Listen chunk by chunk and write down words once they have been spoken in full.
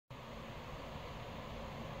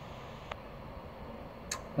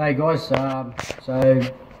Hey guys, so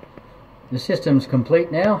the system's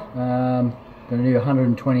complete now. Going to do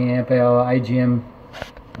 120 amp hour AGM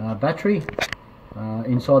battery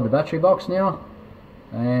inside the battery box now,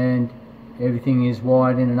 and everything is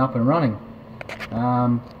wired in and up and running.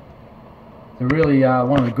 Really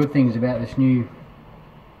one of the good things about this new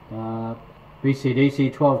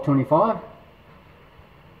BCDC1225,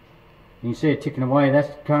 you can see it ticking away. That's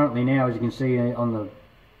currently now, as you can see on the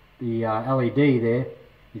LED there,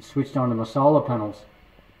 it's switched onto my solar panels.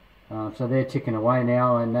 So they're ticking away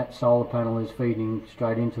now, and that solar panel is feeding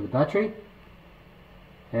straight into the battery.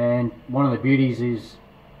 And one of the beauties is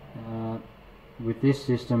with this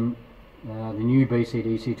system, the new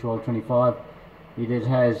BCDC1225, it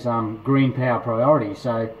has green power priority.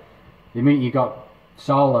 So the minute you got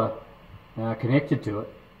solar connected to it,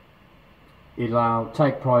 it'll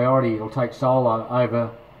take priority. It'll take solar over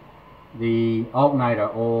the alternator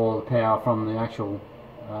or the power from the actual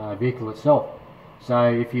vehicle itself. So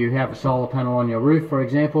if you have a solar panel on your roof, for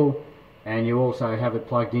example, and you also have it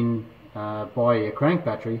plugged in by your crank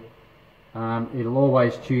battery, it'll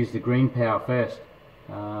always choose the green power first,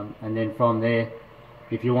 and then from there,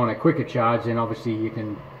 if you want a quicker charge, then obviously you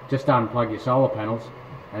can just unplug your solar panels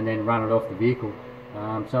and then run it off the vehicle.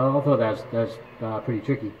 So I thought that was pretty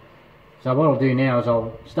tricky. So what I'll do now is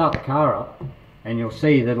I'll start the car up, and you'll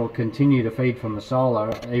see that it'll continue to feed from the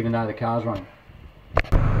solar even though the car's running.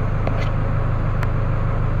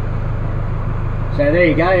 So there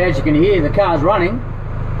you go, as you can hear, the car's running,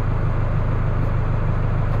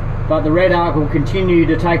 but the Redarc will continue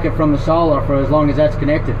to take it from the solar for as long as that's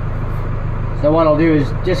connected. So what I'll do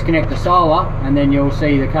is disconnect the solar, and then you'll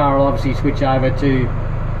see the car will obviously switch over to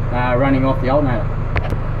running off the alternator.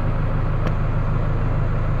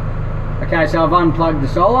 Okay, so I've unplugged the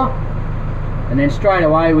solar, and then straight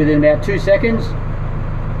away within about 2 seconds,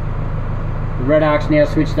 the Redarc's now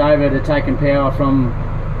switched over to taking power from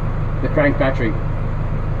the crank battery.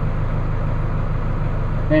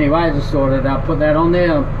 Anyway, I just thought I'd put that on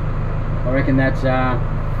there. I reckon that's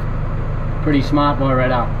pretty smart by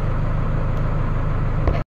Redarc.